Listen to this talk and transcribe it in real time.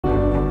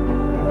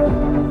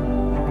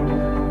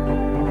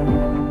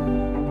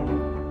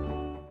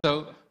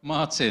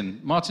Martyn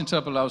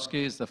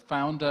Terpilowski is the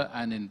founder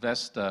and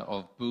investor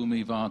of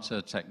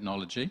Vata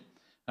Technology.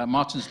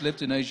 Martyn's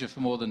lived in Asia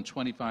for more than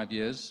 25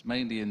 years,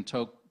 mainly in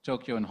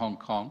Tokyo and Hong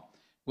Kong,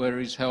 where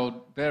he's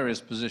held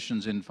various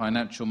positions in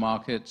financial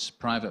markets,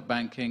 private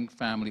banking,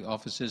 family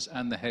offices,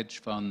 and the hedge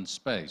fund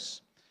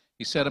space.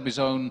 He set up his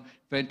own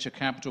venture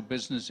capital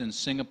business in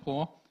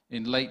Singapore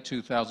in late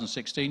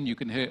 2016. You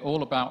can hear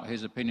all about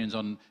his opinions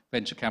on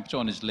venture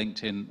capital on his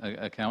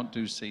LinkedIn account.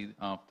 Do see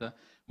after.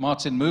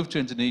 Martyn moved to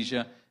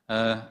Indonesia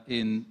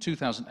in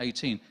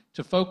 2018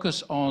 to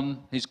focus on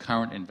his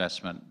current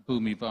investment,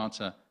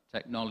 Vata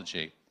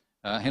Technology.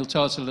 He'll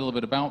tell us a little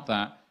bit about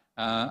that.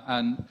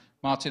 And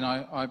Martyn,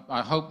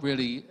 I hope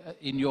really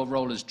in your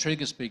role as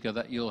trigger speaker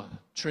that you'll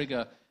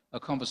trigger a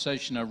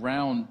conversation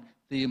around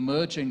the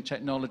emerging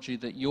technology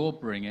that you're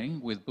bringing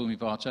with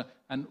Vata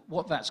and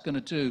what that's going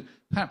to do,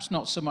 perhaps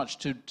not so much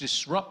to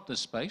disrupt the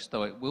space,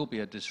 though it will be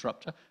a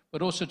disruptor,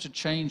 but also to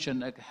change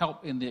and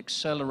help in the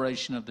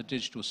acceleration of the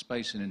digital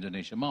space in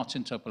Indonesia.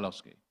 Martyn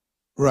Terpilowski.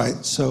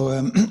 Right,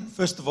 so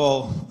first of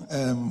all,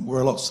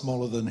 we're a lot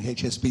smaller than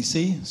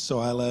HSBC, so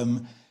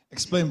I'll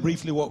explain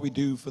briefly what we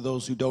do for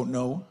those who don't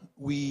know.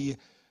 We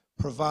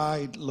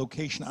provide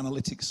location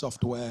analytics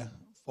software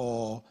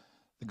for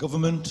the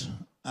government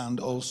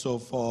and also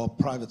for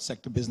private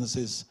sector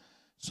businesses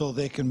so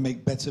they can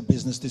make better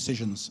business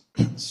decisions.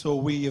 So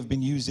we have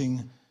been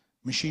using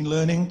machine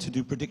learning to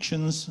do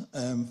predictions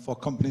for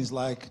companies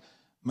like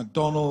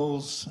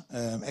McDonald's,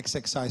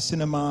 XXI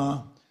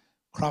Cinema,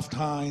 Kraft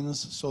Heinz,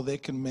 so they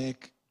can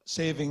make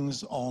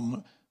savings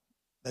on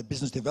their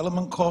business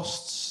development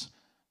costs,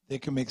 they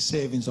can make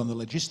savings on the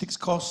logistics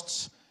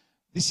costs.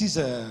 This is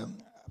a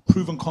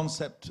proven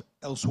concept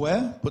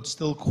elsewhere, but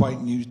still quite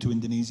new to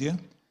Indonesia.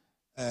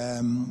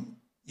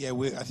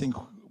 I think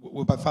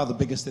we're by far the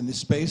biggest in this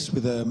space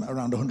with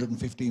around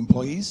 150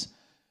 employees.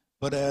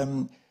 But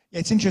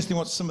it's interesting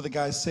what some of the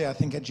guys say. I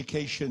think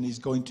education is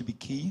going to be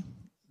key.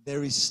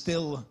 There is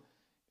still,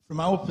 from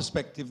our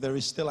perspective, there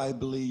is still, I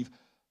believe,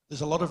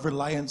 there's a lot of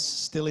reliance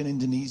still in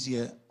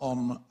Indonesia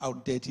on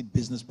outdated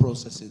business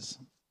processes.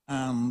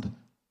 And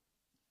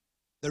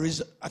there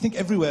is, I think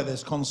everywhere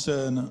there's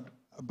concern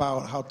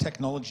about how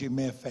technology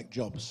may affect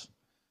jobs.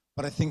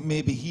 But I think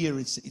maybe here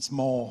it's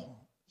more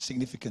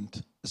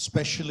significant,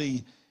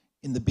 especially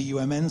in the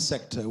BUMN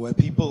sector, where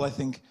people, I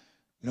think,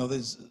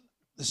 there's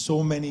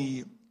so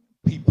many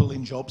people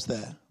in jobs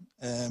there,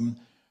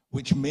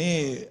 which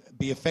may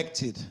be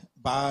affected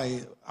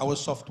by our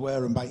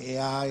software and by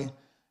AI,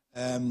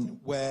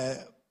 where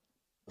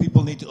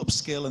people need to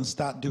upskill and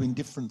start doing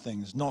different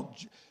things,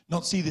 not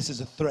see this as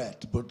a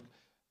threat, but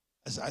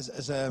as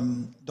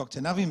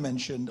Dr. Navi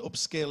mentioned,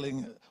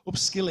 upskilling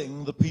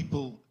the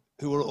people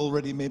who are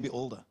already maybe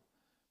older.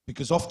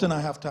 Because often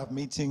I have to have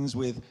meetings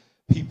with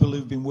people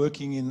who've been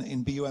working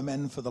in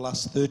BUMN for the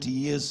last 30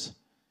 years,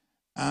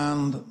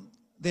 and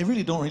they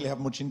really don't really have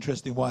much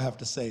interest in what I have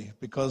to say,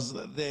 because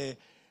they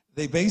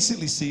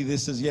basically see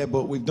this as, yeah,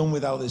 but we've done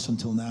without this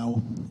until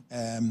now.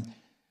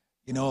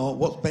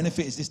 What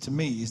benefit is this to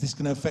me? Is this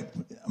going to affect,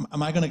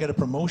 am I going to get a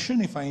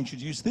promotion if I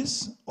introduce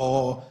this?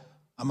 Or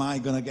am I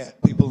going to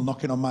get people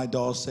knocking on my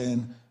door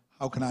saying,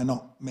 how can I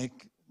not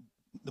make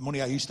the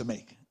money I used to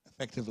make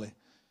effectively?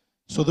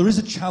 So there is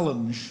a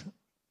challenge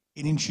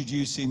in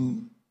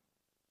introducing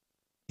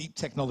deep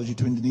technology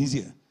to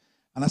Indonesia.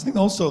 And I think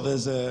also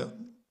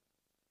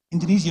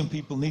Indonesian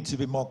people need to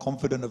be more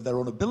confident of their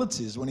own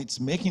abilities when it's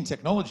making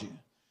technology.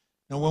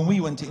 Now, when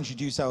we went to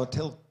introduce our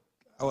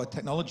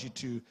technology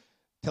to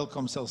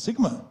Telkomsel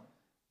Sigma,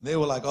 they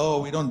were like,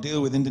 oh, we don't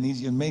deal with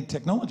Indonesian-made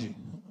technology.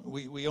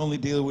 We only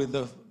deal with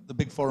the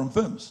big foreign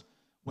firms.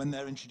 When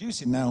they're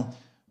introducing now,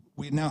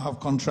 we now have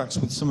contracts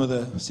with some of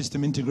the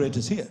system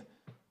integrators here.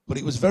 But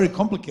it was very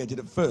complicated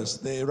at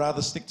first. They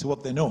rather stick to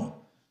what they know.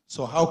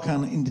 So how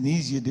can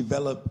Indonesia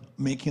develop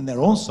making their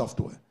own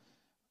software?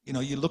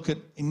 You look at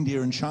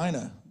India and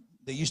China,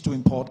 they used to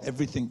import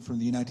everything from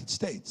the United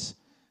States.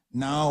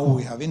 Now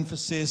we have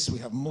Infosys, we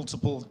have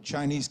multiple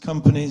Chinese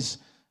companies,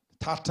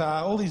 Tata,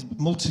 all these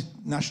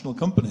multinational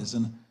companies.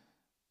 And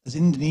as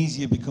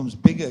Indonesia becomes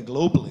bigger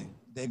globally,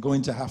 they're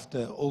going to have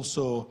to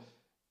also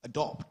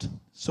adopt.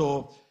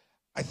 So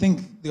I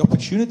think the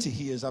opportunity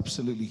here is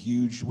absolutely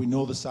huge. We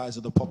know the size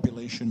of the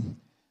population.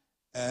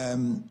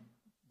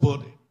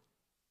 But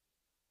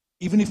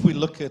even if we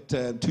look at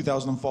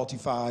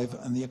 2045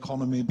 and the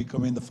economy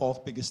becoming the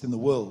fourth biggest in the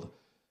world,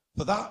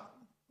 for that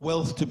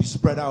wealth to be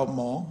spread out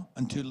more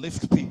and to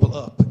lift people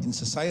up in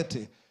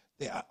society,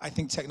 I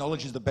think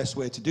technology is the best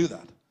way to do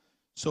that.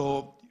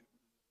 So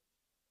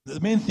the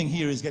main thing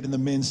here is getting the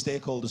main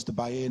stakeholders to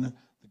buy in,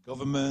 the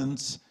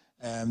governments,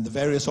 the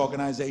various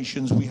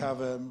organizations. We have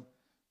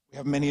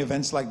many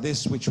events like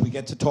this, which we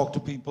get to talk to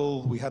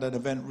people. We had an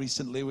event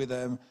recently with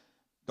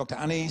Dr.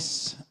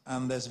 Anis,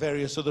 and there's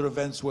various other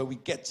events where we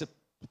get to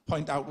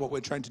point out what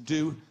we're trying to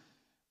do.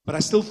 But I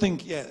still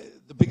think,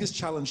 the biggest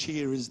challenge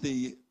here is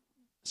the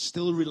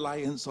still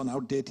reliance on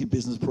outdated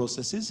business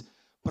processes.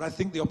 But I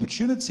think the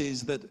opportunity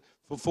is that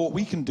for what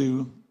we can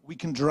do, we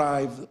can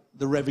drive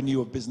the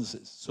revenue of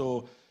businesses.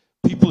 So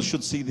people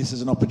should see this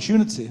as an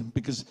opportunity,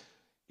 because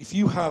if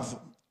you have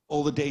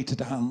all the data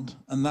to hand,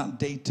 and that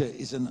data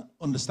is an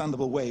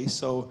understandable way,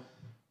 so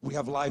we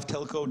have live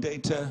telco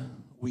data,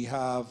 we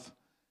have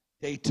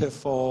data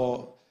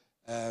for,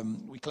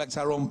 we collect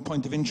our own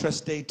point of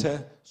interest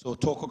data, so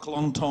Toko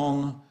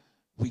Kelontong,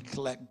 we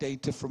collect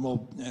data from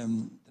all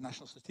the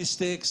national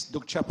statistics,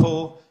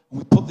 Dukcapil, and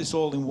we put this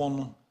all in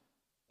one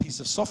piece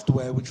of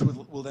software, which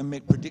will then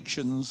make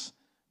predictions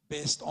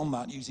based on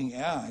that using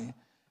AI.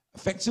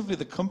 Effectively,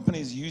 the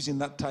companies using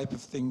that type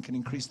of thing can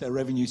increase their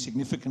revenue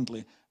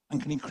significantly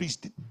and can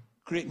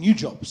create new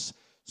jobs.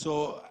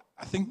 So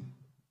I think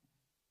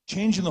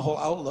changing the whole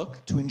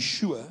outlook to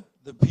ensure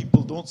that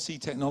people don't see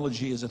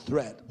technology as a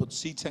threat, but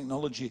see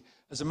technology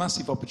as a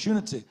massive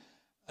opportunity.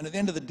 And at the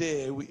end of the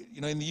day,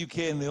 you know, in the UK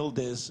in the old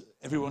days,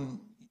 everyone,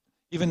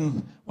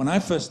 even when I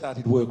first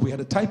started work, we had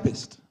a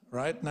typist,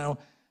 right? Now,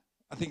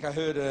 I think I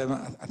heard,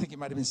 I think it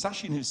might have been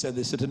Sachin who said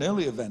this at an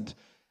early event.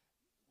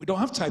 We don't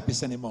have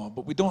typists anymore,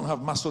 but we don't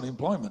have mass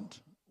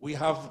unemployment. We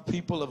have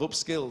people who have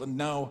upskilled and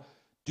now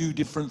do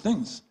different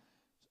things.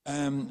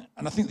 And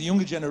I think the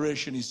younger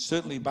generation is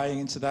certainly buying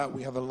into that.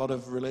 We have a lot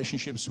of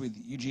relationships with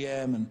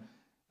UGM and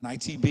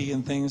ITB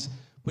and things,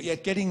 but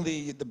yet getting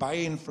the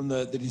buy-in from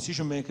the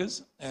decision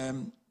makers,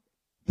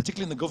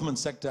 particularly in the government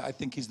sector, I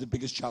think is the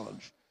biggest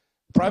challenge.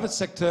 Private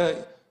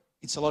sector,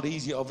 it's a lot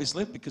easier,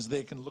 obviously, because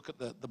they can look at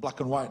the black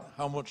and white.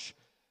 How much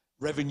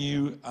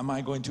revenue am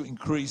I going to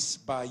increase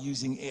by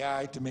using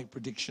AI to make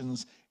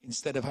predictions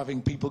instead of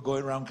having people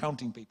going around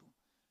counting people?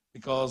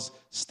 Because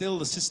still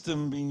the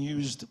system being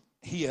used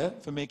here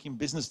for making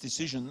business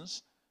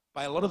decisions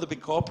by a lot of the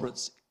big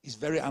corporates is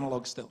very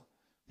analog still.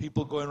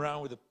 People going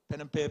around with a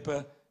pen and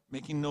paper,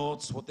 making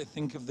notes, what they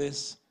think of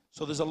this.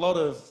 So there's a lot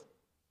of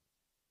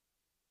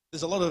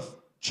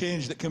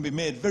change that can be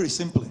made very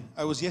simply.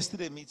 I was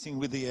yesterday meeting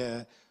with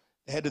the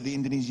head of the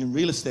Indonesian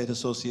Real Estate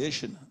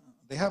Association.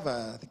 They have,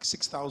 I think,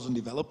 6,000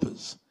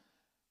 developers,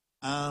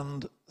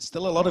 and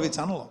still a lot of it's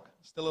analog.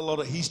 Still a lot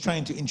of, he's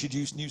trying to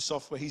introduce new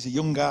software. He's a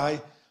young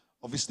guy.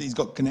 Obviously, he's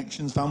got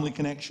connections, family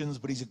connections,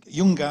 but he's a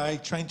young guy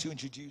trying to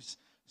introduce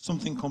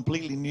something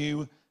completely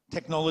new,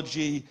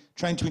 technology,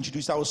 trying to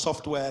introduce our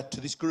software to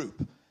this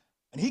group.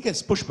 And he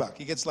gets pushback.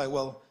 He gets like,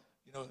 well,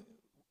 you know,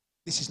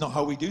 this is not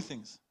how we do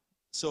things.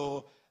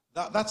 So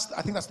I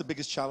think that's the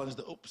biggest challenge.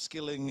 The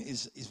upskilling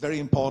is very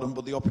important,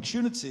 but the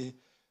opportunity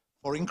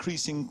for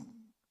increasing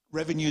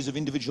revenues of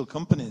individual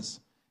companies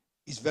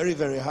is very,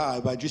 very high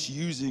by just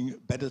using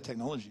better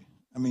technology.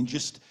 I mean,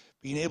 just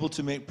being able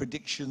to make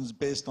predictions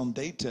based on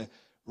data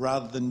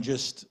rather than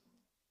just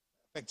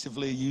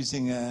effectively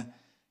using you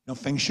know,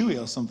 Feng Shui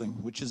or something,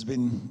 which has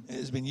been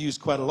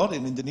used quite a lot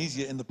in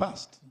Indonesia in the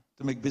past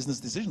to make business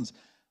decisions.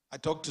 I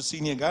talk to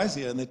senior guys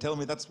here and they tell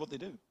me that's what they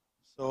do.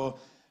 So,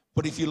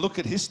 but if you look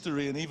at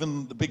history and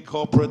even the big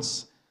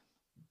corporates,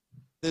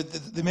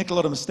 they make a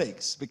lot of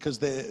mistakes because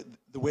the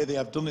way they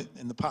have done it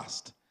in the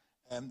past.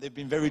 They've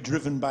been very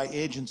driven by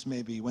agents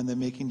maybe when they're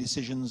making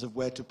decisions of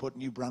where to put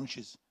new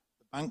branches,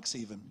 the banks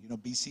even, you know,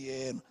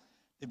 BCA, and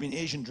they've been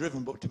agent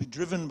driven, but to be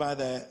driven by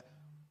their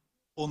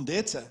own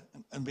data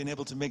and being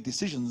able to make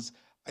decisions,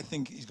 I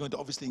think is going to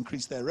obviously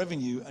increase their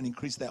revenue and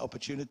increase their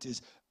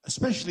opportunities,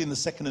 especially in the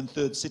second and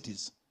third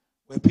cities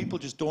where people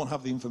just don't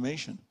have the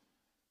information.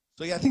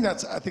 So yeah, I think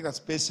that's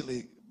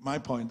basically my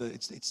point, that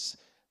it's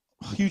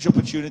a huge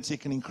opportunity,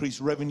 can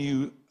increase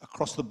revenue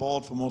across the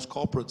board for most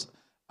corporates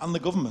and the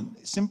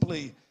government.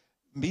 Simply,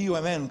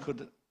 BUMN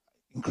could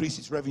increase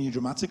its revenue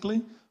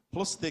dramatically,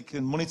 plus they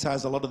can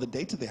monetize a lot of the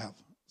data they have.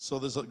 So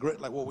there's a great,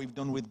 like what we've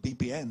done with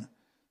BPN.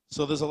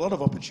 So there's a lot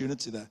of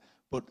opportunity there,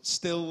 but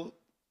still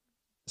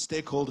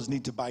stakeholders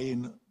need to buy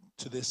in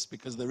to this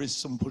because there is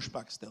some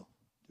pushback still,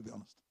 to be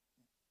honest.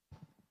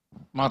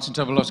 Martyn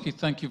Terpilowski,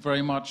 thank you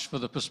very much for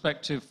the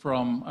perspective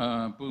from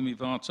Bumi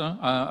Vata.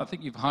 I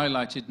think you've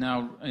highlighted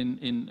now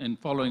in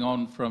following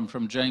on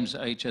from James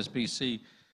at HSBC